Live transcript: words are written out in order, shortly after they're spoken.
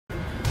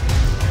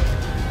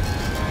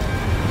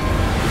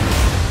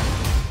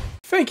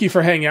Thank you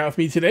for hanging out with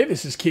me today.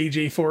 This is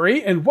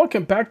KJ48, and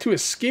welcome back to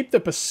Escape the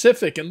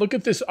Pacific. And look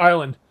at this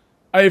island.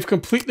 I have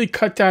completely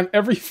cut down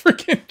every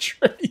freaking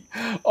tree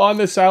on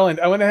this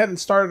island. I went ahead and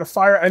started a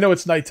fire. I know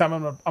it's nighttime.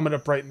 I'm gonna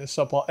brighten this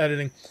up while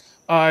editing.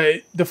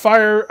 The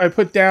fire I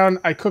put down.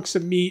 I cooked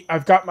some meat.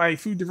 I've got my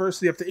food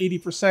diversity up to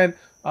 80%.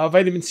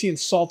 Vitamin C and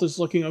salt is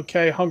looking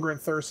okay. Hunger and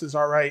thirst is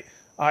all right.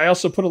 I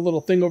also put a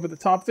little thing over the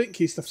top of it in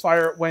case the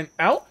fire went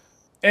out.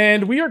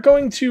 And we are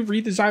going to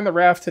redesign the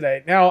raft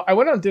today. Now, I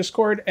went on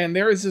Discord, and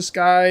there is this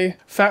guy,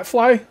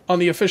 Fatfly, on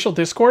the official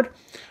Discord,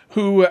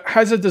 who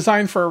has a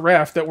design for a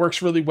raft that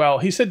works really well.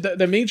 He said that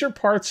the major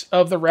parts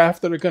of the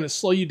raft that are going to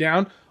slow you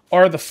down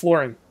are the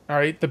flooring, all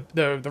right?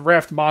 The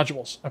raft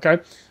modules, okay?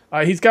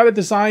 He's got a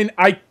design.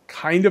 I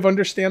kind of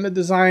understand the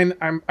design.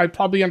 I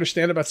probably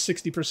understand about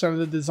 60% of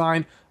the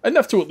design,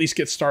 enough to at least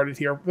get started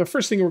here. The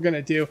first thing we're going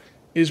to do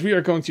is we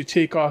are going to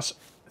take off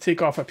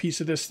a piece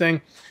of this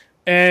thing.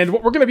 And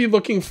what we're going to be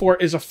looking for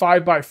is a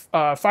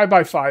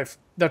 5x5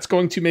 that's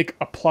going to make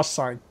a plus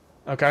sign.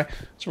 Okay,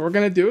 so what we're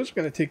going to do is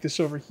we're going to take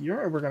this over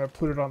here and we're going to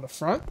put it on the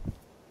front.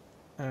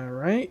 All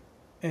right,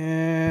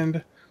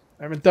 and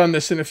I haven't done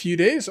this in a few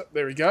days.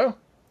 There we go.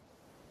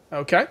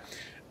 Okay,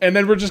 and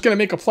then we're just going to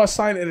make a plus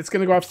sign and it's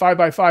going to go out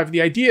 5x5.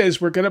 The idea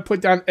is we're going to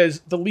put down as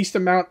the least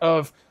amount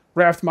of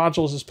raft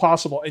modules as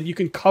possible, and you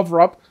can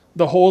cover up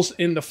the holes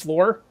in the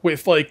floor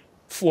with like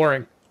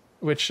flooring,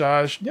 which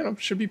you know,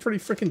 should be pretty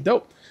freaking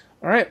dope.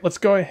 All right, let's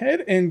go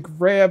ahead and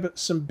grab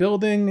some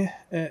building.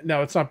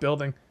 No, it's not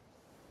building.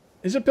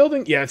 Is it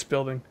building? Yeah, it's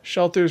building.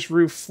 Shelters,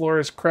 roof,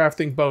 floors,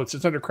 crafting, boats.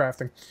 It's under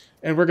crafting.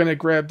 And we're going to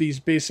grab these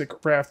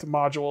basic raft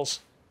modules.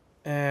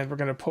 And we're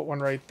going to put one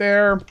right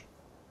there.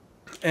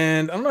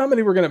 And I don't know how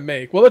many we're going to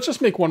make. Well, let's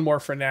just make one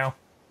more for now.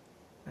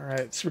 All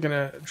right, so we're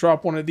going to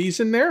drop one of these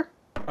in there.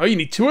 Oh, you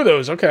need two of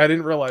those. Okay, I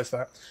didn't realize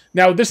that.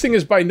 Now, this thing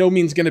is by no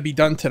means going to be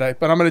done today.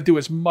 But I'm going to do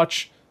as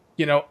much,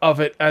 you know,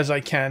 of it as I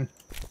can.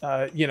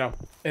 You know,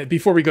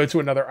 before we go to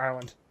another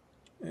island.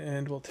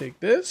 And we'll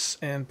take this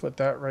and put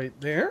that right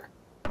there.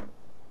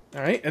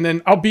 All right, and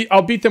then I'll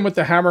beat them with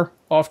the hammer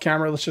off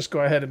camera. Let's just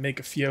go ahead and make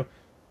a few.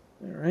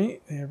 All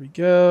right, there we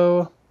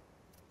go.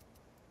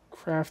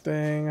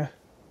 Crafting.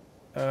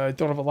 I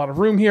don't have a lot of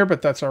room here,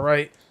 but that's all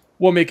right.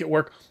 We'll make it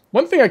work.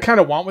 One thing I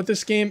kind of want with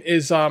this game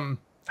is, how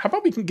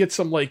about we can get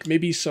some, like,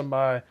 maybe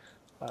some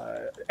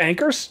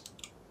anchors?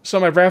 So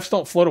my rafts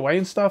don't float away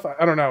and stuff.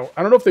 I don't know.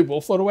 I don't know if they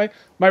will float away.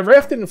 My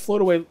raft didn't float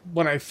away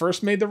when I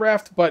first made the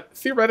raft, but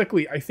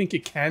theoretically, I think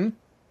it can.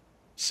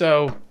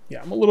 So,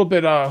 yeah, I'm a little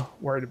bit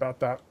worried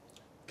about that.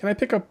 Can I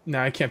pick up? No,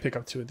 I can't pick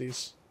up two of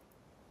these.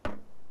 All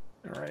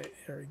right,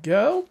 here we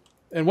go.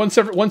 And once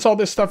all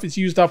this stuff is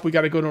used up, we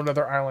got to go to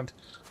another island.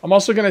 I'm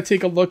also going to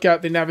take a look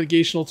at the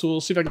navigational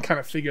tools, see if I can kind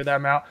of figure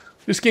them out.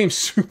 This game's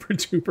super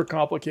duper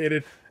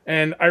complicated.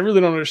 And I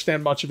really don't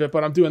understand much of it,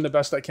 but I'm doing the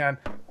best I can.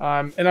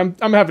 And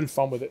I'm having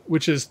fun with it,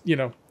 which is, you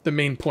know, the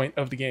main point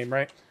of the game,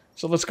 right?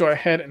 So let's go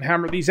ahead and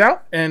hammer these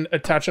out and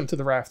attach them to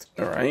the raft.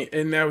 All right,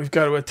 and now we've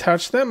got to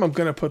attach them. I'm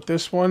going to put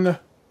this one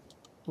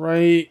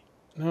right...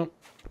 Nope.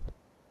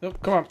 Nope,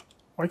 come on.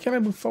 Why can't I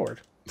move forward?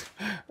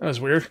 That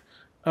was weird.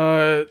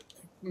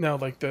 Now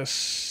like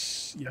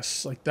this.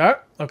 Yes, like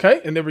that.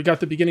 Okay, and then we got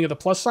the beginning of the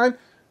plus sign.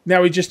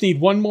 Now we just need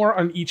one more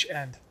on each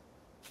end.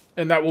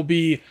 And that will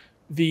be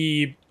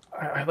the...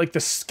 I like the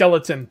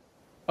skeleton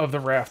of the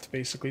raft,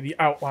 basically, the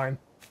outline.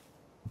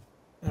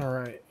 All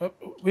right. Oh,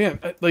 man,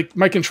 like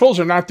my controls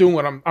are not doing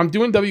what I'm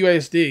doing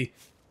WASD,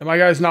 and my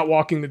guy's not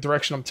walking the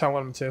direction I'm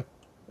telling him to.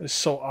 It's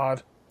so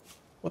odd.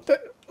 What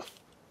the?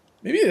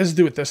 Maybe it has to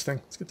do with this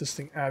thing. Let's get this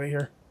thing out of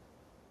here.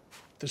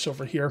 This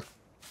over here.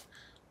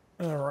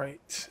 All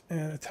right,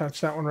 and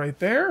attach that one right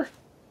there.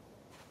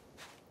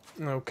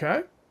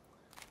 Okay.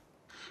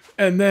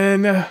 And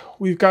then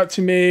we've got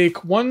to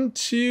make 1,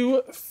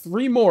 2,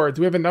 3 more.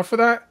 Do we have enough for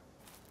that?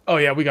 Oh,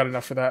 yeah, we got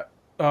enough for that.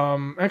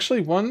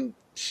 Actually, 1,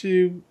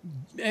 2...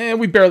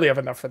 we barely have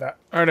enough for that.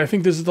 All right, I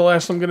think this is the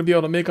last I'm going to be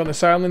able to make on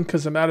this island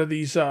because I'm out of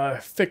these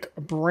thick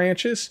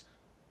branches.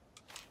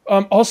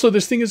 Also,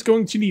 this thing is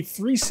going to need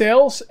 3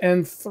 sails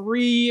and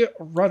 3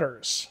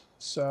 rudders.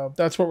 So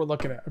that's what we're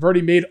looking at. I've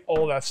already made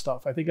all that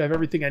stuff. I think I have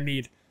everything I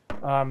need.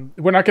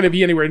 We're not going to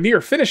be anywhere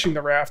near finishing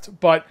the raft,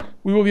 but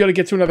we will be able to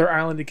get to another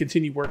island and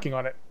continue working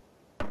on it.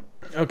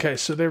 Okay,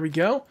 so there we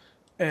go.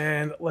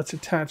 And let's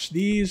attach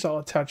these. I'll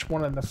attach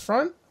one in the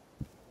front.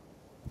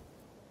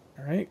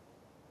 All right.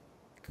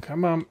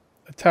 Come on.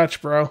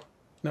 Attach, bro.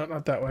 No,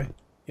 not that way.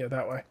 Yeah,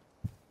 that way.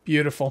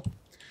 Beautiful.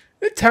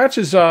 It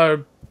attaches,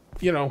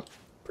 you know,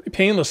 pretty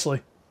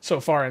painlessly so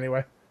far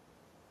anyway.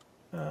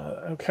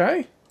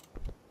 Okay.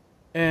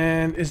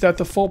 And is that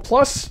the full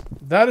plus?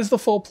 That is the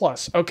full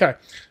plus. Okay.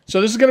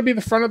 So this is going to be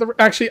the front of the...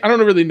 Actually, I don't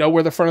really know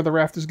where the front of the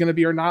raft is going to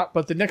be or not,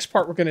 but the next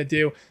part we're going to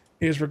do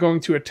is we're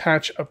going to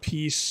attach a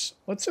piece.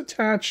 Let's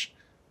attach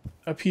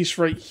a piece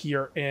right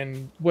here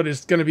in what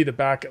is going to be the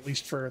back, at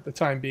least for the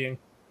time being.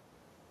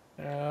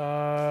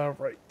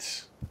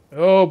 Right.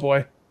 Oh,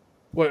 boy.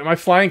 What, am I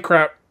flying?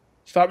 Crap.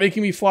 Stop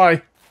making me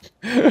fly.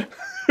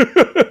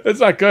 That's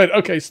not good.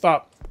 Okay,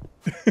 stop.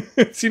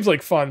 It seems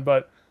like fun,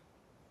 but...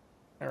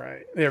 All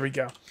right, there we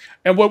go.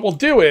 And what we'll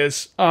do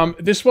is,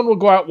 this one will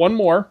go out one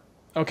more,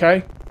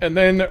 okay? And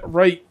then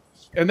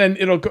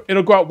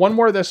it'll go out one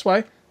more this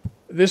way.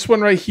 This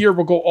one right here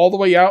will go all the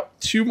way out,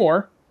 two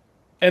more.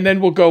 And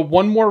then we'll go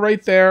one more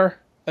right there,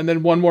 and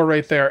then one more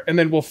right there, and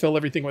then we'll fill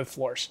everything with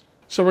floors.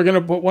 So we're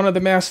going to put one of the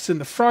masts in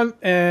the front,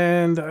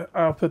 and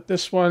I'll put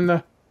this one,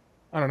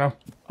 I don't know.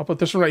 I'll put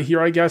this one right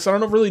here, I guess. I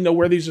don't really know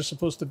where these are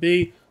supposed to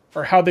be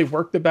or how they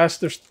work the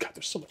best. There's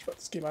so much about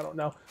this game, I don't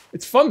know.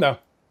 It's fun, though.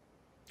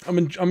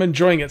 I'm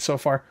enjoying it so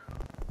far.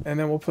 And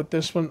then we'll put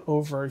this one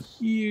over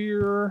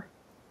here.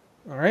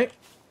 All right.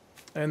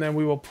 And then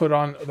we will put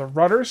on the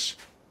rudders.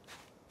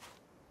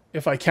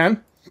 If I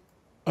can.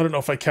 I don't know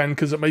if I can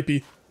because it might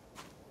be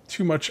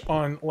too much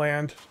on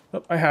land.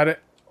 Oh, I had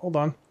it. Hold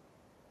on.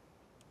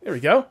 There we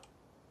go.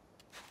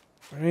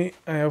 All right.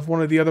 I have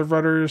one of the other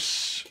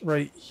rudders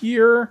right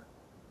here.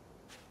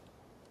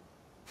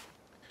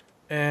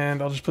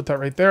 And I'll just put that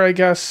right there, I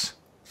guess,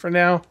 for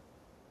now.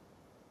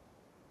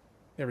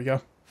 There we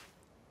go.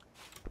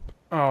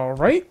 All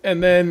right.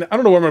 And then I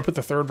don't know where I'm going to put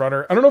the third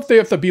rudder. I don't know if they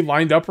have to be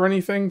lined up or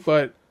anything,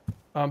 but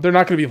they're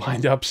not going to be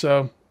lined up,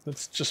 so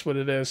that's just what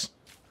it is.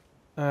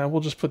 We'll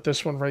just put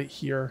this one right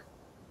here.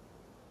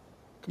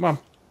 Come on.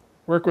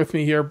 Work with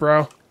me here,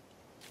 bro.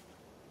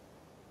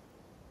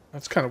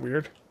 That's kind of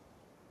weird.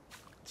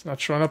 It's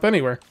not showing up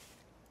anywhere.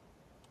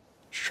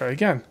 Let's try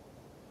again.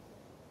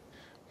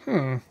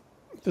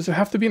 Does it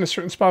have to be in a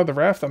certain spot of the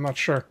raft? I'm not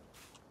sure.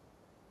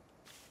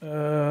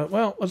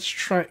 Well, let's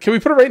try. Can we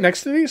put it right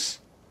next to these?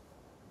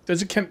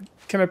 Does it? Can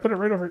I put it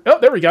right over? Oh,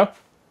 there we go.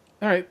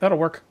 All right, that'll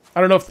work. I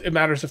don't know if it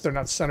matters if they're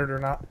not centered or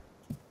not.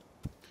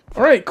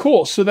 All right,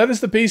 cool. So that is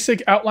the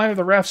basic outline of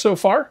the raft so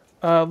far.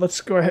 Let's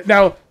go ahead.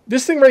 Now,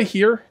 this thing right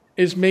here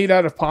is made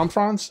out of palm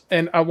fronds,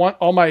 and I want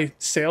all my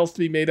sails to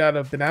be made out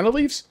of banana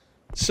leaves.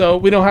 So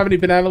we don't have any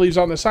banana leaves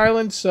on this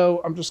island,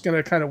 so I'm just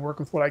going to kind of work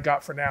with what I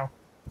got for now.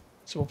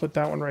 So we'll put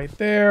that one right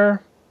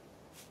there.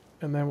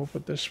 And then we'll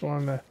put this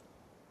one.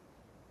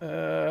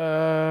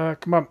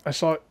 Come on. I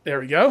saw it.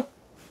 There we go.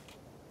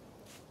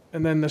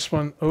 And then this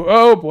one.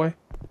 Oh boy.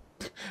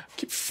 I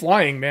keep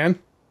flying, man.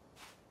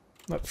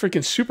 I'm not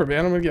freaking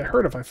Superman. I'm going to get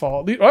hurt if I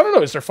fall. I don't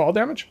know. Is there fall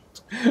damage?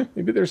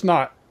 Maybe there's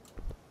not.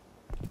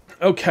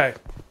 Okay.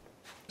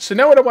 So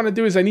now what I want to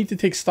do is I need to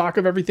take stock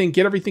of everything,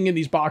 get everything in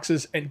these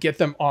boxes, and get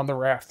them on the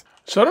raft.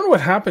 So I don't know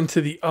what happened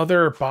to the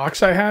other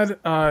box I had.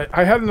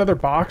 I had another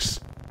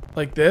box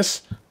like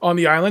this on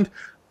the island.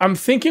 I'm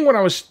thinking when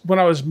I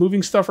was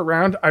moving stuff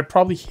around, I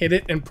probably hit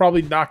it and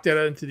probably knocked it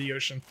into the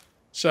ocean.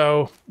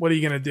 So what are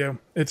you going to do?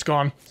 It's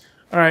gone.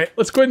 All right,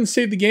 let's go ahead and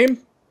save the game.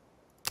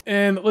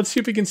 And let's see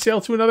if we can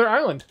sail to another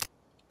island.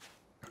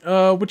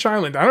 Which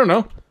island? I don't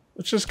know.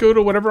 Let's just go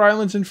to whatever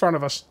island's in front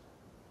of us.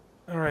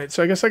 All right,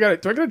 so I guess I got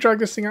it. Do I got to drag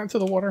this thing out into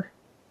the water?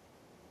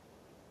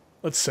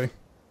 Let's see.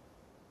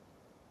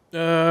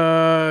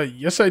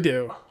 Yes, I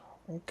do.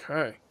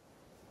 Okay.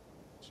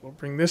 So we'll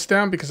bring this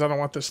down because I don't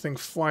want this thing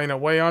flying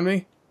away on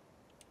me.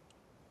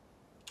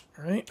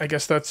 All right, I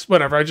guess that's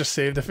whatever. I just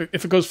saved. If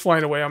it goes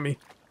flying away on me,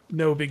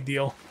 no big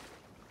deal.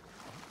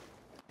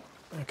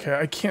 Okay,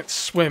 I can't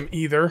swim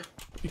either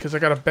because I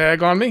got a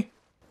bag on me.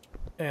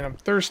 And I'm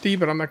thirsty,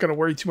 but I'm not going to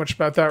worry too much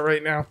about that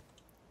right now.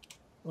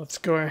 Let's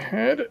go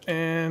ahead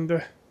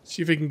and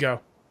see if we can go.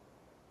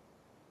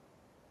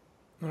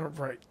 All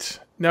right.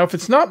 Now, if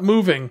it's not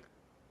moving,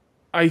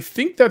 I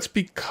think that's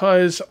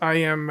because I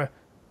am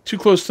too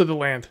close to the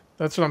land.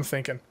 That's what I'm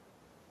thinking.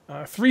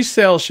 3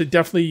 sails should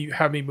definitely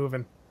have me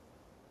moving.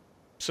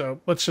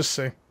 So, let's just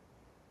see.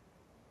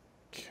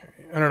 Okay.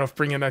 I don't know if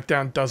bringing that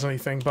down does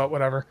anything, but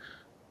whatever.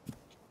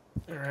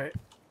 All right.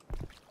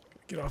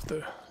 Get off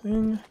the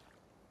thing.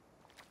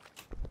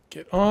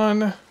 Get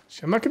on.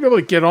 See, I'm not going to be able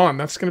to get on.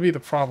 That's going to be the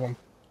problem.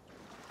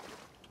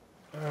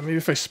 Maybe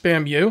if I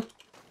spam you.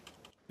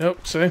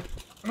 Nope, see?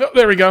 Oh,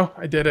 there we go.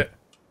 I did it.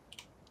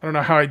 I don't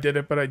know how I did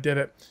it, but I did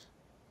it.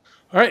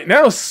 All right,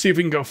 now let's see if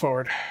we can go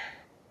forward.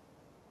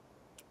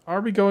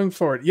 Are we going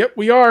forward? Yep,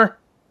 we are.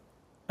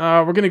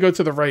 We're going to go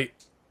to the right.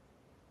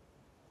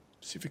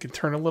 See if we can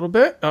turn a little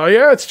bit. Oh,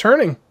 yeah, it's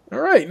turning. All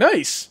right,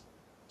 nice.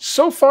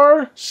 So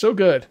far, so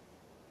good.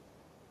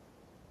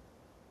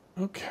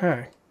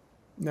 Okay.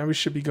 Now we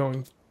should be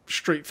going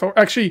straight forward.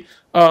 Actually,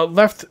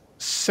 left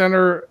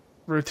center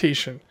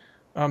rotation.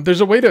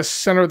 There's a way to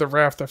center the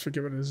raft. I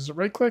forget what it is. Is it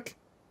right click?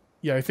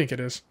 Yeah, I think it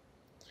is.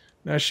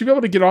 Now I should be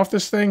able to get off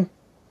this thing.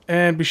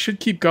 And we should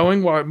keep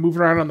going while I move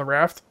around on the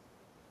raft.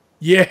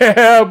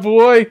 Yeah,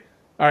 boy.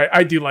 All right,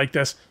 I do like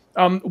this.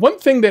 One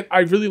thing that I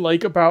really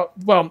like about...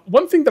 Well,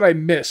 one thing that I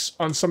miss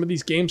on some of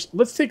these games...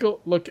 Let's take a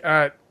look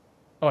at...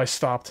 Oh, I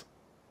stopped.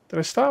 Did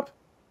I stop?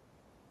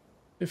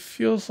 It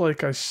feels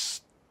like I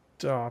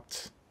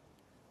stopped.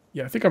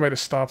 Yeah, I think I might have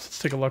stopped. Let's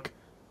take a look.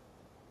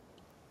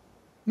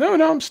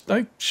 No,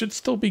 I should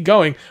still be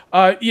going.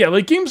 Yeah,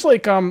 like games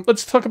like...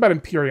 let's talk about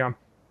Empyrean.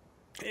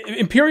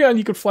 Empyrean,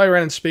 you could fly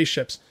around in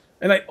spaceships.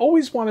 And I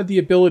always wanted the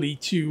ability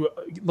to,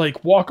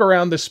 like, walk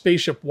around the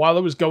spaceship while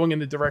it was going in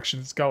the direction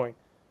it's going.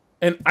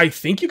 And I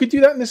think you could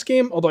do that in this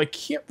game, although I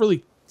can't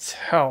really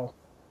tell.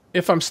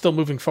 if I'm still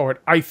moving forward.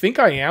 I think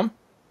I am,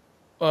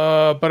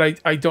 but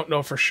I don't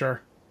know for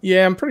sure.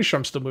 Yeah, I'm pretty sure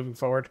I'm still moving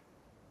forward.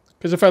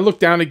 Because if I look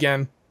down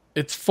again,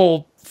 it's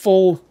full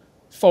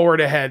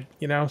forward ahead,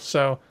 you know?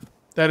 So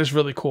that is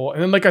really cool.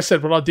 And then, like I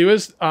said, what I'll do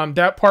is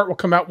that part will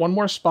come out one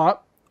more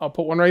spot. I'll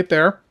put one right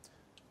there.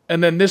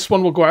 And then this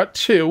one will go out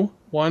 2.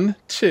 1,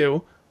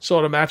 2. So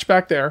it'll match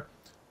back there.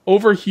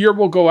 Over here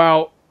will go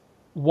out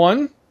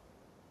 1.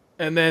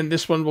 And then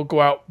this one will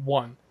go out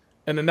 1.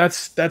 And then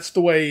that's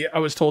the way I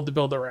was told to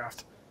build the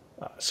raft.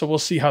 So we'll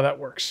see how that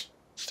works.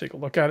 Let's take a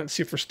look at it and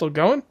see if we're still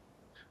going.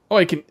 Oh,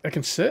 I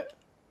can sit?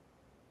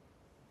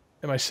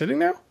 Am I sitting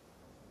now?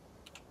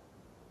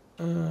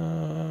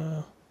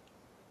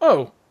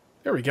 Oh,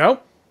 there we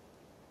go.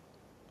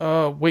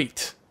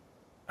 Wait.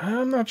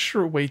 I'm not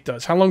sure what wait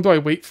does. How long do I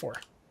wait for?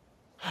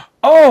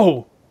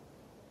 Oh!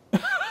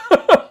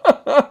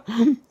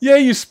 Yeah,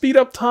 you speed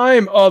up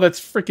time. Oh, that's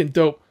freaking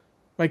dope.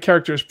 My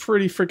character is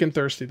pretty freaking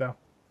thirsty, though.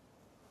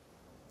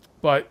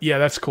 But, yeah,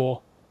 that's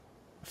cool.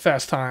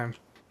 Fast time.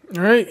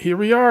 Alright, here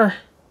we are.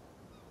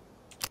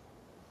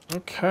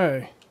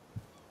 Okay.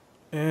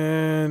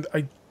 And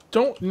I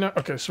don't know.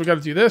 Okay, so we got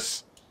to do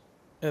this.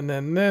 And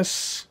then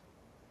this.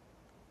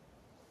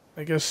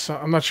 I guess,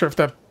 I'm not sure if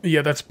that...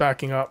 Yeah, that's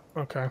backing up.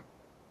 Okay.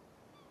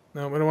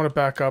 No, we don't want to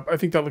back up. I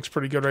think that looks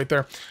pretty good right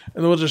there.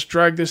 And then we'll just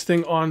drag this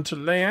thing onto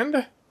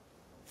land.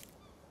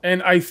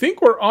 And I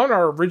think we're on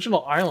our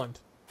original island.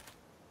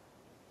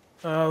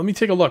 Let me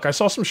take a look. I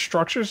saw some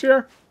structures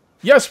here.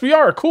 Yes, we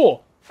are.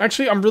 Cool.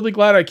 Actually, I'm really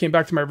glad I came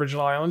back to my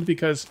original island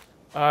because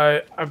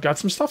I've got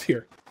some stuff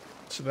here.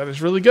 So that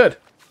is really good.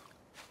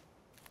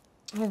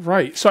 All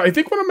right. So I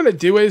think what I'm going to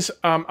do is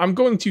I'm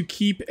going to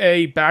keep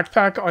a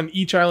backpack on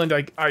each island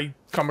I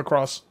come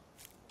across.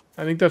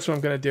 I think that's what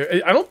I'm going to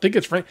do. I don't think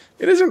it's rained.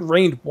 It hasn't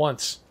rained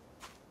once.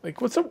 Like,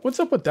 what's up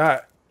with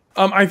that?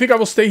 I think I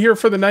will stay here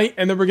for the night,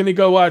 and then we're going to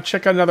go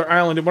check out another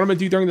island. And what I'm going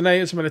to do during the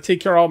night is I'm going to take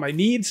care of all my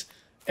needs.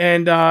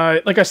 And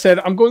like I said,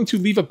 I'm going to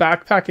leave a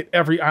backpack at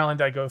every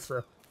island I go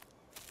through.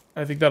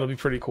 I think that'll be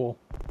pretty cool.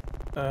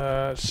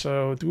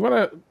 So do we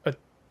want to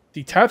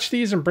detach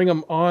these and bring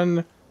them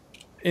on?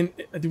 Do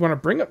you want to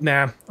bring them?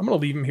 Nah, I'm going to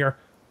leave them here.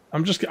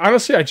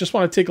 Honestly, I just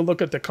want to take a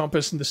look at the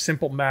compass and the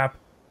simple map.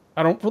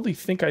 I don't really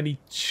think I need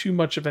too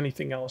much of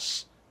anything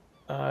else.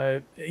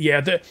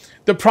 Yeah,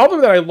 the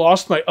problem that I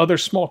lost my other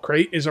small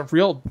crate is a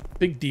real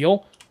big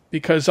deal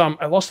because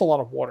I lost a lot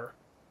of water.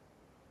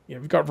 Yeah,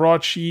 we've got raw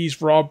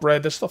cheese, raw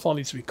bread. This stuff all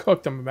needs to be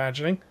cooked, I'm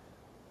imagining.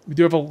 We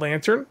do have a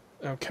lantern.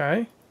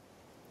 Okay.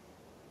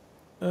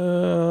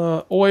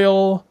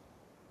 Oil,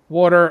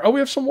 water. Oh, we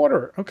have some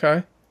water.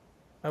 Okay.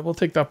 I will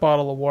take that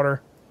bottle of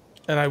water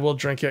and I will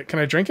drink it. Can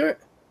I drink it?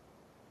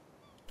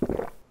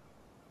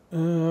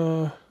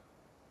 How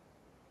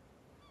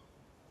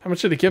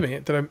much did it give me?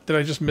 Did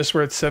I just miss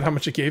where it said how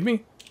much it gave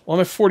me? Well,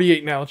 I'm at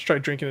 48 now. Let's try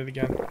drinking it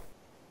again.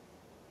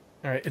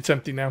 Alright, it's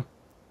empty now.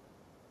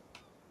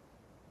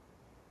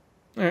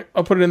 Alright,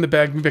 I'll put it in the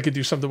bag. Maybe I could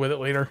do something with it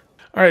later.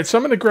 Alright, so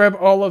I'm going to grab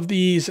all of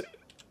these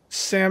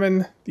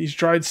salmon, these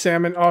dried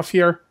salmon off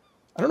here.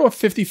 I don't know what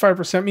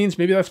 55% means.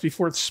 Maybe that's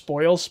before it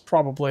spoils.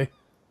 Probably.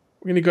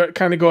 We're going to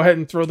kind of go ahead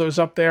and throw those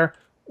up there.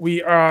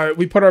 We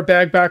put our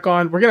bag back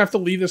on. We're going to have to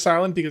leave this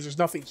island because there's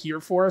nothing here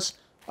for us.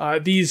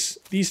 These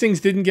things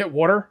didn't get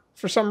water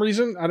for some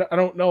reason. I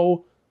don't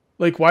know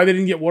like why they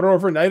didn't get water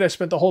overnight. I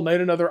spent the whole night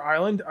on another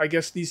island. I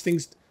guess these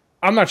things...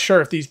 I'm not sure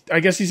if these... I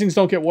guess these things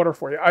don't get water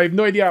for you. I have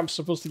no idea how I'm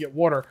supposed to get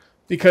water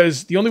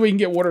because the only way you can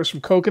get water is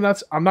from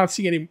coconuts. I'm not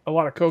seeing a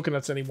lot of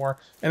coconuts anymore,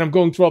 and I'm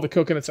going through all the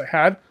coconuts I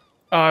had.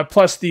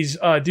 Plus, these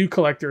dew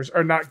collectors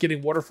are not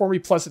getting water for me.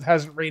 Plus, it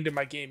hasn't rained in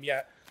my game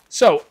yet.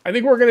 So, I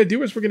think what we're going to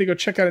do is we're going to go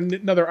check out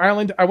another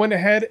island. I went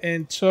ahead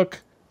and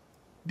took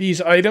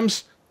these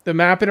items, the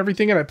map and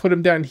everything, and I put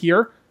them down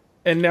here.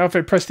 And now if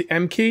I press the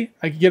M key,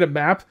 I can get a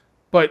map.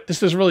 But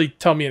this doesn't really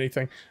tell me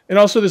anything. And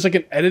also, there's like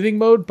an editing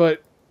mode,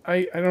 but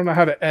I don't know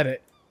how to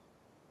edit.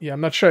 Yeah,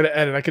 I'm not sure how to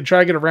edit. I could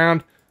drag it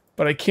around,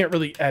 but I can't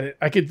really edit.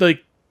 I could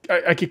like,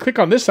 I could click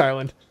on this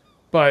island,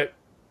 but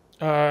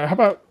how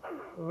about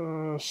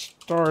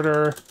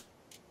starter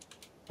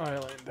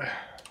island?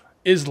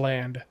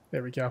 Island.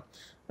 There we go.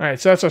 All right,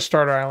 so that's our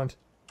starter island.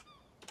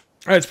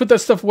 All right, let's put that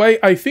stuff away.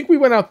 I think we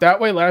went out that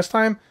way last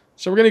time,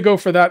 so we're going to go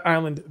for that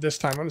island this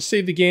time. I'm going to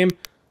save the game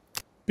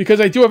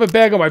because I do have a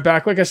bag on my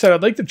back. Like I said,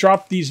 I'd like to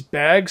drop these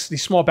bags,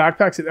 these small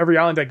backpacks at every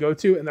island I go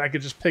to, and then I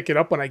could just pick it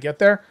up when I get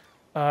there.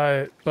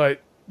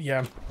 But,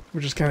 yeah,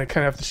 we're just kind of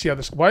have to see how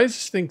this... Why is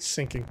this thing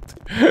sinking?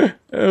 It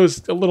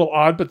was a little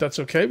odd, but that's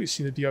okay. We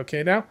seem to be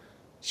okay now.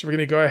 So we're going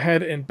to go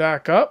ahead and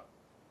back up.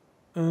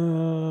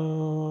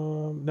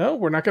 No,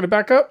 we're not going to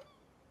back up.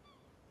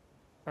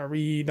 Are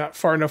we not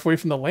far enough away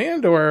from the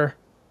land, or...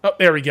 Oh,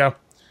 there we go. All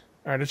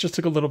right, it just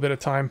took a little bit of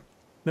time.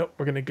 Nope,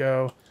 we're going to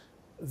go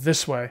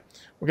this way.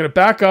 We're going to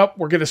back up,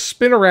 we're going to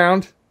spin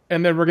around,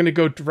 and then we're going to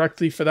go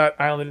directly for that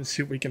island and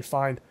see what we can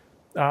find.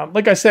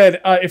 Like I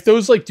said, if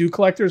those, like, dew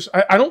collectors...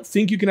 I don't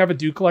think you can have a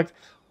dew collect.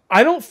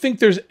 I don't think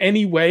there's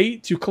any way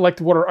to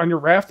collect water on your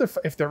raft.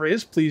 If there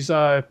is, please,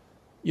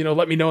 you know,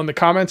 let me know in the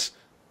comments.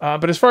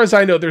 But as far as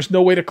I know, there's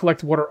no way to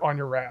collect water on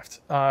your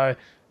raft.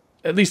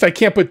 At least I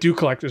can't put dew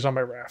collectors on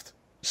my raft.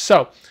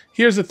 So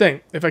here's the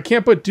thing. If I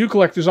can't put dew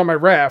collectors on my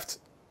raft,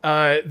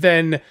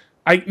 then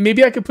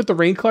maybe I could put the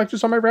rain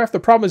collectors on my raft. The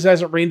problem is it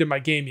hasn't rained in my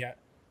game yet.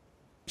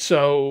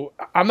 So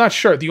I'm not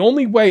sure. The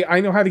only way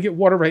I know how to get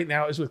water right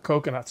now is with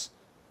coconuts.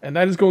 And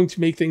that is going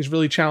to make things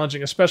really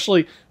challenging,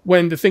 especially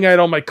when the thing I had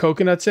all my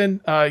coconuts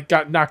in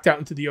got knocked out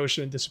into the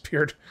ocean and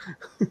disappeared.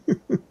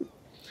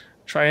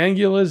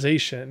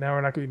 Triangulation. Now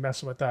we're not going to be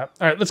messing with that.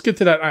 All right, let's get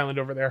to that island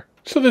over there.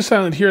 So this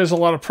island here has a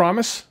lot of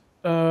promise.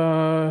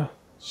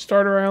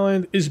 Starter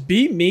island. Is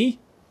B me?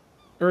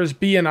 Or is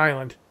B an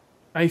island?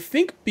 I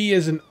think B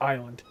is an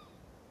island.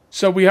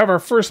 So we have our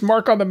first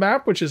mark on the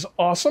map, which is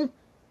awesome.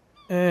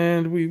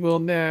 And we will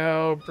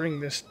now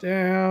bring this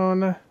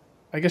down.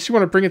 I guess you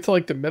want to bring it to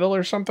like the middle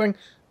or something.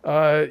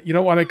 You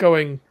don't want it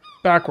going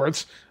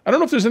backwards. I don't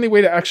know if there's any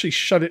way to actually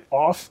shut it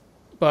off.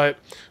 But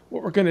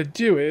what we're going to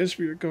do is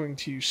we're going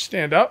to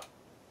stand up.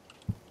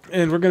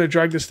 And we're going to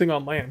drag this thing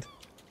on land.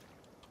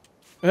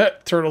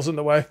 Turtle's in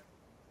the way.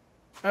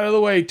 Out of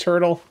the way,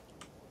 turtle.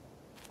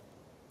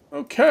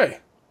 Okay.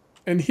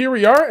 And here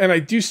we are. And I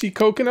do see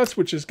coconuts,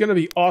 which is going to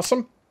be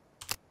awesome.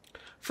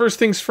 First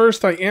things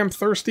first, I am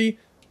thirsty.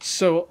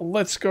 So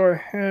let's go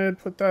ahead,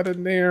 put that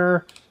in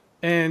there.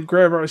 And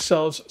grab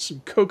ourselves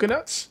some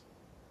coconuts.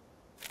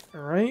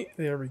 All right,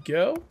 there we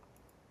go.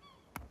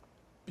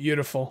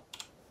 Beautiful.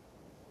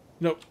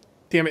 Nope.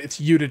 Damn it, it's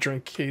you to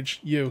drink, Cage.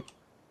 You.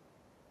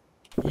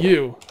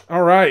 You.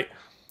 All right.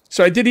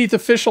 So I did eat the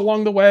fish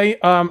along the way.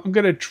 I'm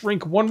going to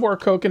drink one more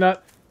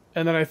coconut.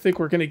 And then I think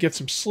we're going to get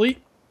some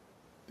sleep.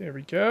 There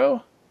we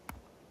go.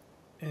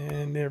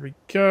 And there we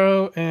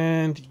go.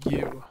 And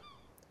you.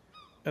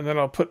 And then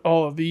I'll put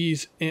all of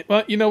these in.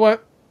 Well, you know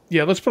what?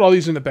 Yeah, let's put all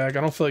these in the bag.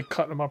 I don't feel like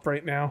cutting them up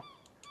right now.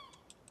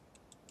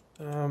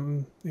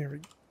 There we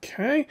go.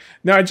 Okay.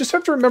 Now, I just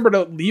have to remember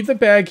to leave the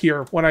bag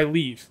here when I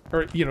leave.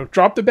 Or, you know,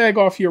 drop the bag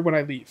off here when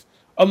I leave.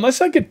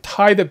 Unless I could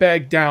tie the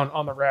bag down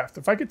on the raft.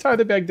 If I could tie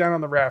the bag down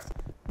on the raft,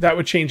 that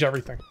would change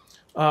everything.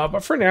 But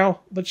for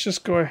now, let's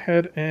just go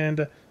ahead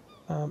and...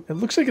 it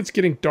looks like it's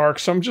getting dark,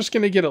 so I'm just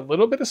going to get a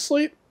little bit of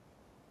sleep.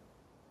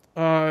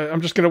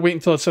 I'm just going to wait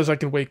until it says I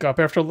can wake up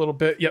after a little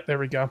bit. Yep, there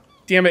we go.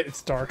 Damn it,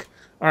 it's dark.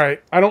 All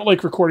right, I don't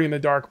like recording in the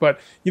dark, but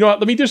you know what?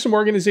 Let me do some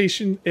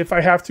organization. If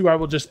I have to, I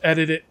will just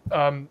edit it.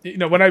 You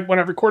know, when I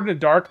record in the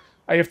dark,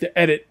 I have to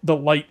edit the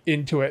light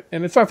into it.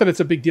 And it's not that it's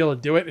a big deal to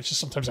do it. It's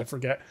just sometimes I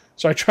forget.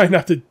 So I try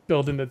not to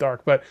build in the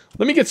dark. But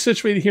let me get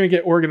situated here and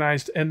get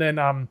organized, and then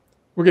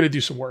we're going to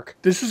do some work.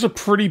 This is a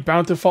pretty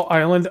bountiful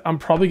island. I'm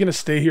probably going to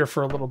stay here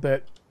for a little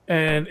bit.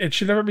 And it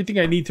should have everything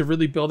I need to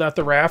really build out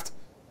the raft.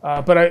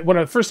 But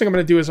the first thing I'm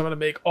going to do is I'm going to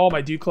make all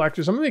my dew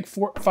collectors. I'm going to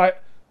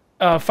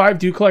make five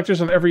dew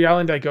collectors on every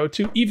island I go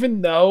to.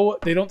 Even though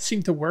they don't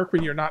seem to work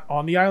when you're not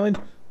on the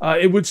island,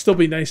 it would still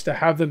be nice to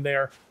have them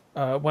there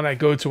when I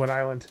go to an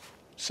island.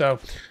 So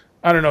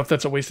I don't know if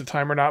that's a waste of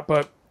time or not,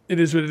 but it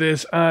is what it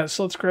is.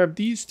 So let's grab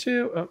these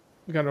two. Oh,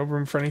 we got no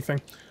room for anything.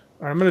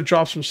 All right, I'm going to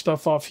drop some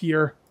stuff off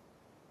here.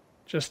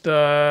 Just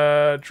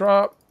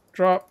drop,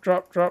 drop,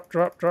 drop, drop,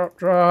 drop, drop,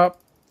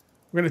 drop.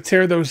 We're going to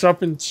tear those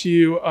up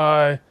into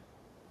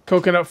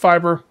coconut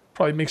fiber.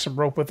 Probably make some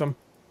rope with them.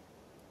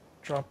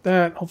 Drop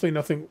that. Hopefully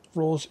nothing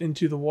rolls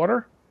into the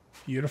water.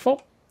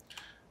 Beautiful.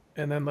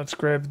 And then let's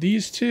grab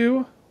these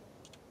two.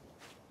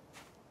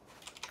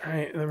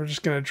 Alright, and then we're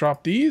just going to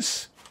drop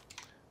these.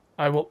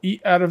 I will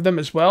eat out of them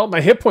as well. My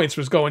hit points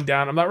was going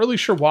down. I'm not really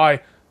sure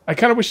why. I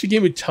kind of wish the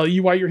game would tell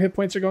you why your hit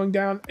points are going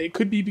down. It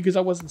could be because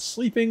I wasn't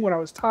sleeping when I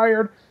was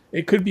tired.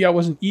 It could be I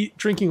wasn't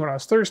drinking when I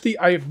was thirsty.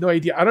 I have no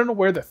idea. I don't know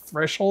where the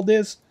threshold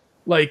is.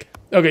 Like,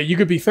 okay, you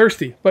could be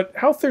thirsty, but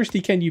how thirsty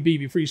can you be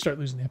before you start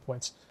losing hit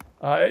points?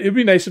 It'd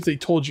be nice if they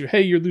told you,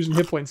 hey, you're losing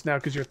hit points now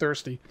because you're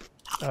thirsty.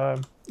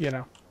 You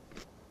know.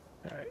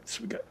 All right,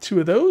 so we got two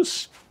of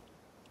those.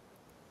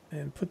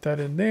 And put that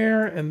in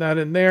there, and that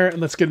in there, and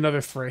let's get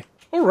another 3.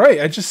 All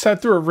right, I just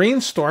sat through a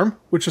rainstorm,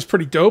 which was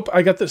pretty dope.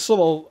 I got this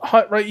little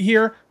hut right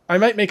here. I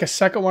might make a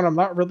second one. I'm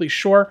not really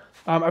sure.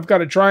 I've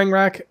got a drying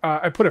rack.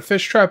 I put a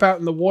fish trap out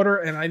in the water,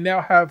 and I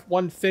now have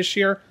one fish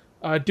here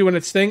doing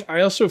its thing. I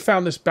also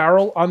found this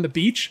barrel on the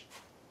beach.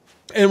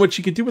 And what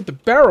you can do with the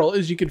barrel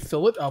is you can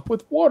fill it up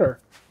with water.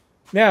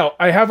 Now,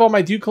 I have all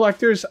my dew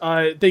collectors.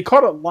 They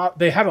caught a lot.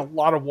 They had a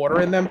lot of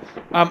water in them.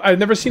 I've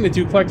never seen a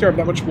dew collector have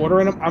that much water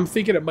in them. I'm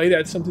thinking it might have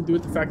had something to do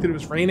with the fact that it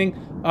was raining.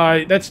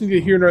 That's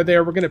neither here nor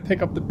there. We're going to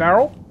pick up the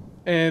barrel,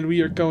 and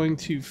we are going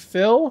to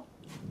fill.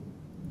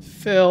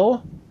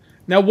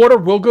 Now, water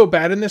will go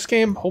bad in this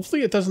game.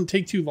 Hopefully, it doesn't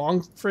take too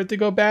long for it to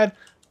go bad,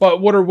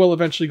 but water will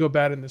eventually go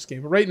bad in this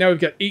game. But right now, we've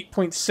got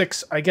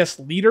 8.6, I guess,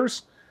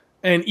 liters,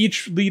 and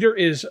each liter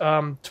is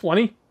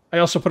 20. I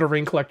also put a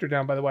rain collector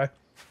down, by the way.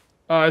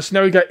 So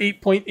now we've got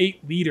 8.8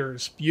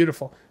 liters.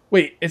 Beautiful.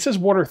 Wait, it says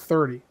water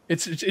 30.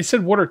 It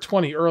said water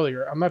 20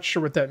 earlier. I'm not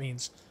sure what that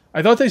means.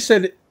 I thought they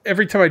said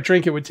every time I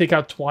drink it would take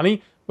out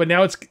 20, but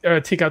now it's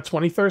take out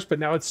 20 thirst, but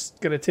now it's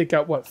going to take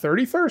out, what,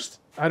 30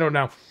 thirst? I don't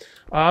know.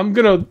 I'm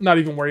going to not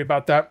even worry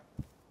about that.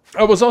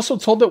 I was also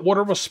told that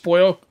water will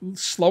spoil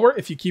slower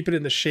if you keep it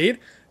in the shade.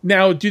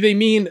 Now, do they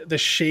mean the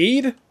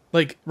shade,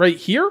 like right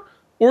here?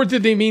 Or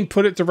did they mean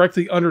put it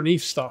directly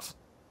underneath stuff?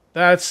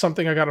 That's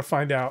something I gotta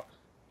find out.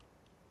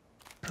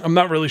 I'm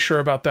not really sure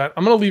about that.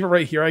 I'm gonna leave it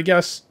right here, I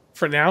guess,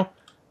 for now.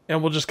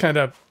 And we'll just kind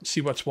of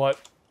see what's what.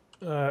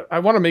 I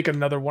want to make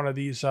another one of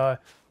these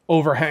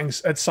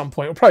overhangs at some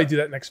point. We'll probably do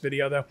that next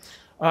video, though.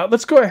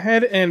 Let's go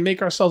ahead and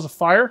make ourselves a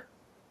fire.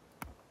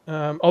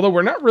 Although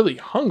we're not really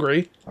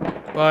hungry,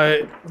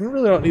 but we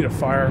really don't need a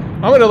fire.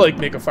 I'm going to, like,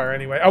 make a fire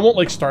anyway. I won't,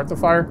 like, start the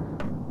fire,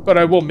 but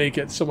I will make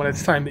it so when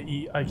it's time to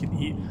eat, I can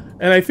eat.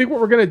 And I think what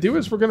we're going to do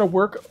is we're going to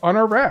work on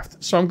our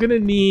raft. So I'm going to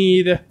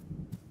need...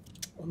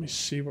 Let me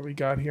see what we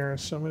got here.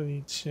 So I'm going to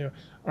need 2. All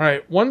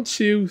right, 1,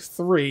 2,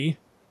 3,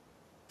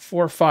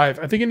 4, 5.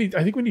 I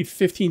think we need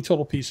 15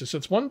 total pieces. So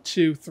it's 1,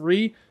 2,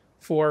 3,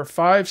 4,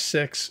 5,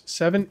 6,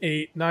 7,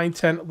 8, 9,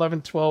 10,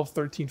 11, 12,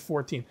 13,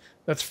 14.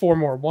 That's 4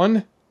 more.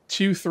 1,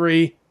 2,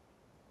 3.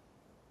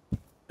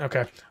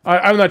 Okay.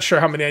 I'm not sure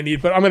how many I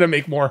need, but I'm going to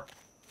make more.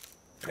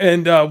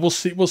 And we'll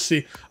see. We'll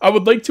see. I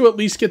would like to at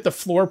least get the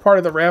floor part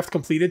of the raft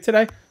completed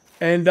today.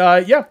 And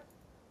yeah,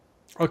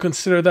 I'll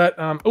consider that.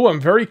 Oh, I'm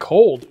very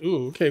cold.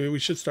 Ooh, okay. Maybe we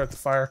should start the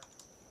fire.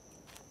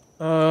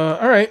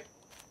 All right.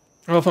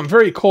 Well, if I'm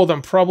very cold,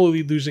 I'm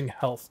probably losing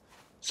health.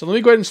 So let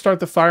me go ahead and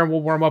start the fire and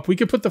we'll warm up. We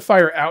can put the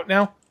fire out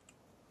now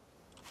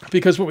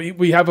because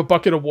we have a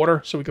bucket of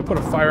water, so we can put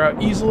a fire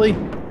out easily.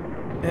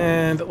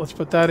 And let's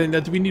put that in.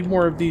 Do we need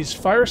more of these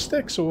fire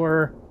sticks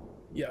or...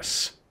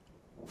 Yes.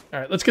 All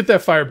right, let's get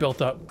that fire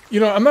built up.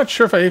 You know, I'm not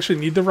sure if I actually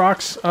need the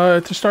rocks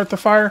to start the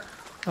fire.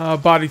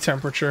 Body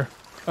temperature.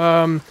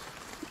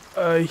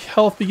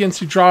 Health begins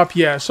to drop.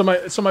 Yeah, so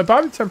my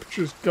body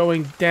temperature is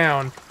going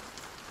down.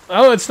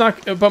 Oh, it's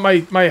not, but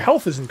my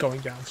health isn't going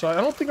down, so I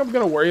don't think I'm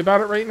going to worry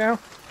about it right now.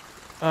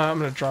 I'm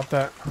going to drop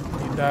that.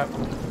 Need that.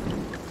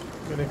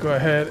 I'm going to go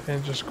ahead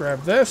and just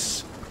grab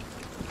this.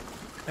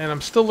 And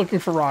I'm still looking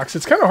for rocks.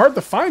 It's kind of hard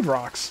to find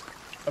rocks,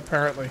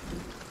 apparently.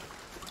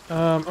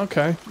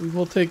 Okay, we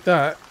will take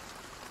that.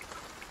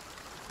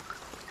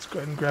 Let's go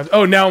ahead and grab...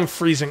 Oh, now I'm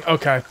freezing.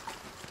 Okay.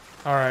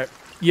 Alright.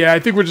 Yeah, I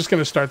think we're just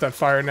going to start that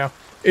fire now.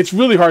 It's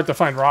really hard to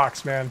find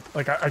rocks, man.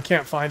 Like, I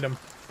can't find them.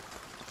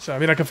 So, I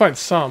mean, I can find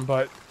some,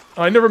 but...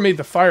 I never made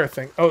the fire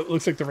thing. Oh, it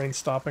looks like the rain's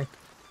stopping.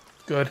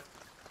 Good.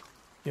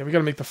 Yeah, we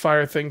gotta make the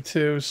fire thing,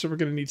 too. So we're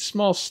gonna need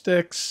small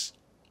sticks,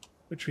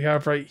 which we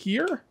have right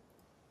here.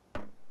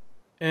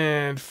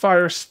 And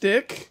fire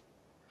stick,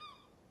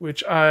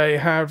 which I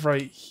have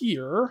right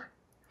here.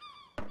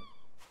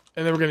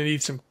 And then we're going to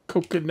need some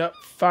coconut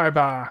fiber.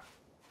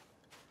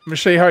 I'm going to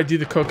show you how I do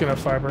the coconut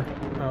fiber.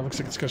 Oh, looks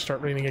like it's going to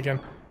start raining again.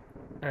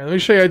 Alright, let me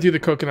show you how I do the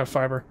coconut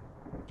fiber.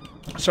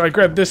 So I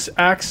grab this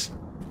axe,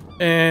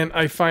 and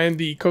I find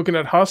the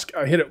coconut husk.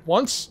 I hit it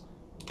once,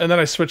 and then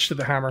I switch to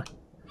the hammer.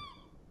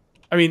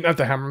 I mean, not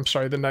the hammer, I'm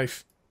sorry, the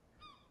knife.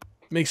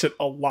 Makes it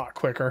a lot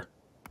quicker.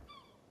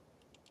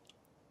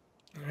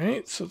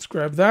 Alright, so let's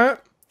grab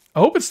that. I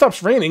hope it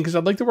stops raining, because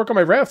I'd like to work on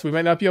my raft. We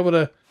might not be able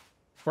to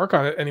work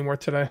on it anymore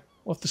today.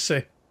 We'll have to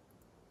see.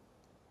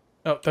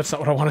 Oh, that's not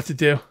what I wanted to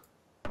do.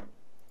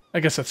 I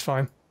guess that's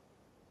fine.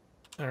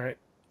 Alright,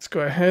 let's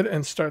go ahead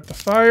and start the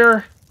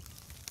fire.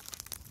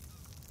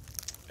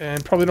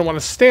 And probably don't want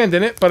to stand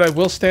in it, but I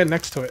will stand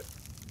next to it.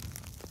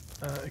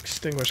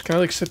 Extinguish. Can I,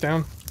 like, sit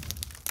down?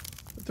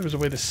 There was a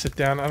way to sit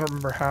down. I don't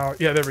remember how.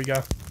 Yeah, there we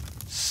go.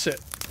 Sit.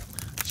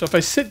 So if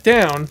I sit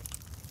down,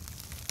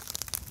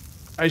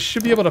 I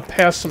should be able to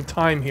pass some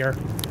time here.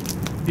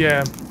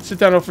 Yeah. Sit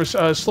down over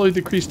slowly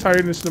decrease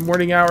tiredness in the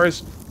morning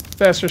hours.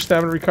 Faster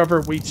stamina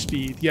recover. Weight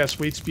speed. Yes,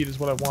 weight speed is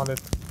what I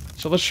wanted.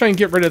 So let's try and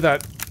get rid of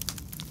that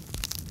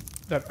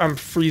I'm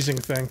freezing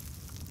thing.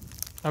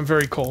 I'm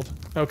very cold.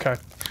 Okay.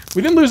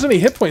 We didn't lose any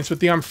hit points with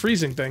the I'm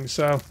freezing thing,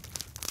 so...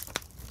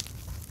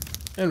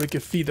 And we can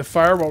feed the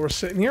fire while we're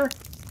sitting here.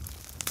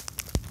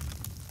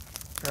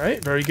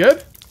 Alright, very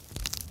good.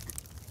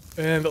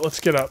 And let's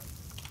get up.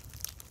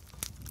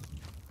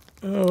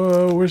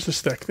 Oh, where's the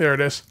stick? There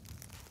it is.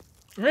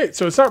 Alright,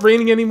 so it's not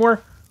raining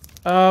anymore.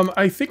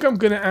 I think I'm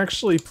going to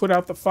actually put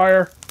out the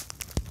fire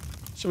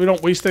so we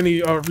don't waste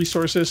any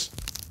resources.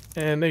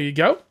 And there you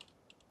go.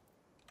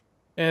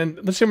 And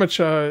let's see how much...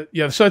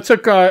 yeah, so it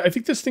took... I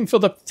think this thing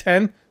filled up to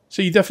 10,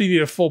 so you definitely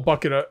need a full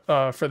bucket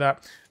for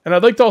that. And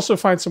I'd like to also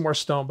find some more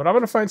stone, but I'm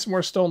going to find some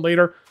more stone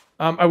later.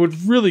 I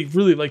would really,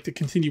 really like to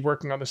continue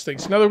working on this thing.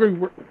 So now that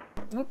we're...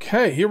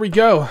 Okay, here we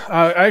go.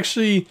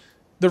 Actually,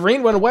 the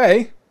rain went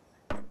away,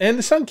 and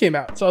the sun came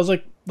out. So I was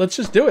like, let's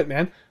just do it,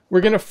 man.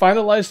 We're going to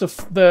finalize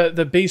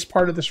the base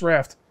part of this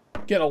raft.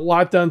 Get a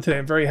lot done today.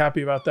 I'm very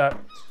happy about that.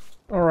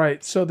 All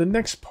right, so the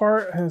next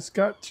part has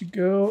got to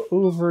go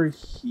over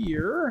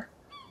here.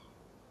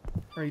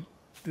 Right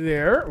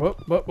there.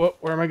 Whoop, whoop, whoop.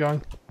 Where am I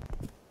going?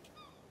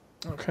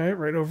 Okay,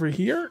 right over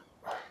here.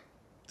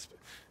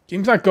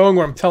 Game's not going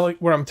where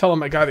I'm telling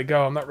my guy to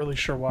go. I'm not really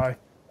sure why.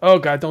 Oh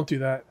god, don't do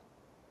that.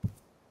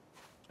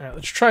 Alright,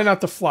 let's try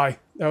not to fly.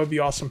 That would be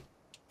awesome.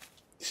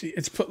 See,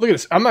 look at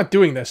this. I'm not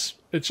doing this.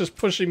 It's just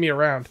pushing me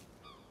around.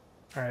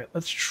 Alright,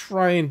 let's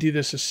try and do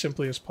this as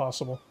simply as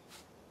possible.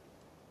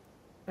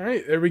 All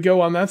right, there we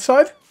go on that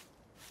side.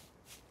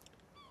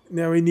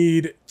 Now we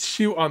need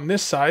 2 on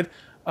this side.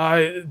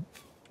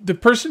 The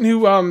person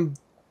who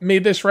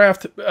made this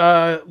raft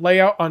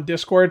layout on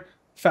Discord,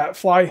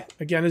 Fatfly,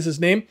 again is his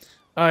name,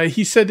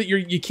 he said that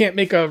you can't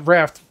make a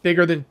raft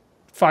bigger than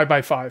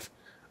 5x5.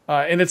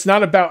 And it's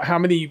not about how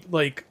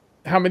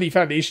many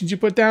foundations you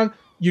put down.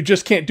 You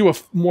just can't do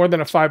more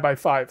than a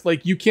 5x5.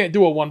 Like, you can't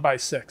do a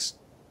 1x6.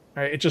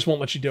 All right, it just won't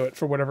let you do it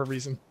for whatever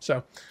reason.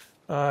 So,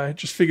 I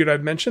just figured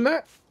I'd mention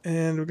that.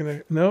 And we're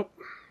gonna, nope.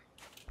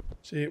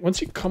 See,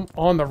 once you come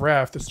on the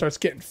raft, it starts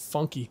getting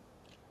funky.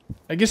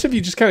 I guess if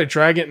you just kind of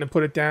drag it and then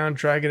put it down,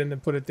 drag it and then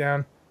put it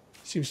down,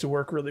 seems to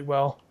work really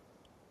well.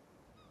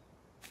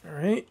 All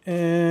right,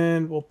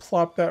 and we'll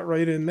plop that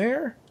right in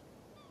there.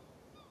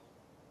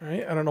 All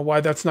right, I don't know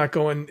why that's not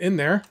going in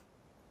there.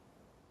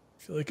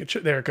 I feel like it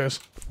should. There it goes.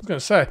 I was gonna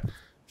say, I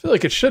feel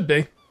like it should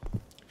be.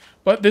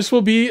 But this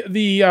will be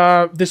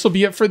the this will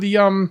be it for the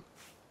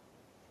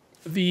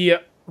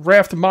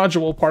raft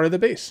module part of the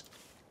base.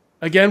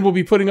 Again, we'll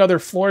be putting other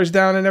floors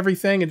down and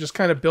everything, and just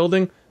kind of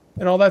building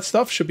and all that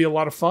stuff. Should be a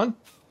lot of fun.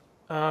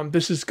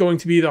 This is going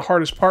to be the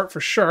hardest part for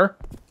sure,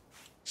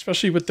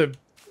 especially with the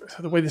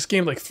way this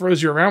game like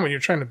throws you around when you're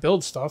trying to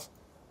build stuff.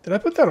 Did I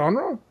put that on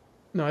wrong?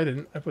 No, I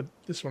didn't. I put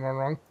this one on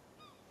wrong.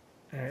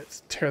 All right,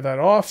 let's tear that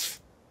off.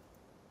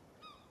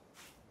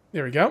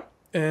 There we go,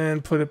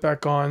 and put it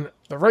back on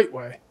the right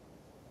way.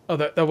 Oh,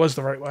 that was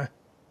the right way.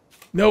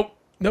 Nope.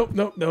 Nope.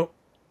 Nope. Nope.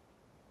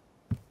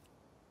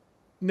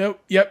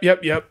 Nope. Yep.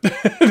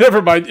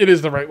 Never mind. It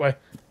is the right way.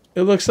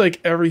 It looks like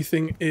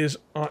everything is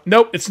on.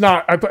 Nope, it's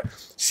not.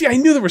 See, I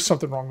knew there was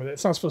something wrong with it.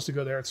 It's not supposed to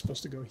go there. It's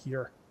supposed to go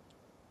here.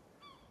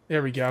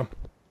 There we go.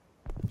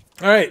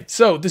 All right.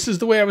 So this is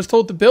the way I was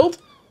told to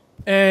build,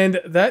 and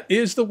that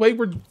is the way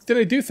we're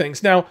gonna do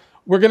things. Now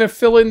we're gonna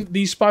fill in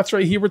these spots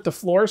right here with the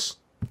floors.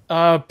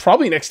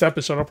 Probably next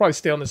episode. I'll probably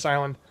stay on this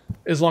island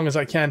as long as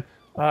I can.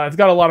 I've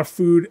got a lot of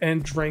food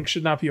and drink.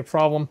 Should not be a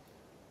problem.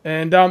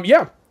 And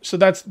yeah. So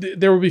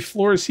there will be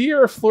floors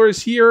here,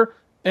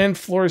 and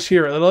floors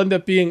here. It'll end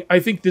up being,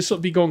 I think this will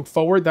be going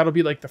forward. That'll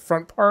be like the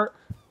front part.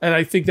 And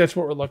I think that's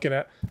what we're looking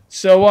at.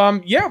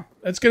 So, yeah,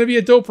 that's going to be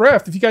a dope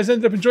raft. If you guys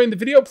ended up enjoying the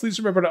video, please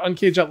remember to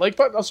uncage that like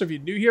button. Also, if you're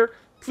new here,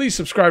 please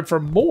subscribe for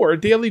more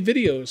daily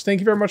videos. Thank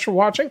you very much for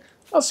watching.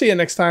 I'll see you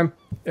next time.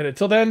 And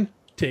until then,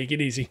 take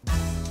it easy.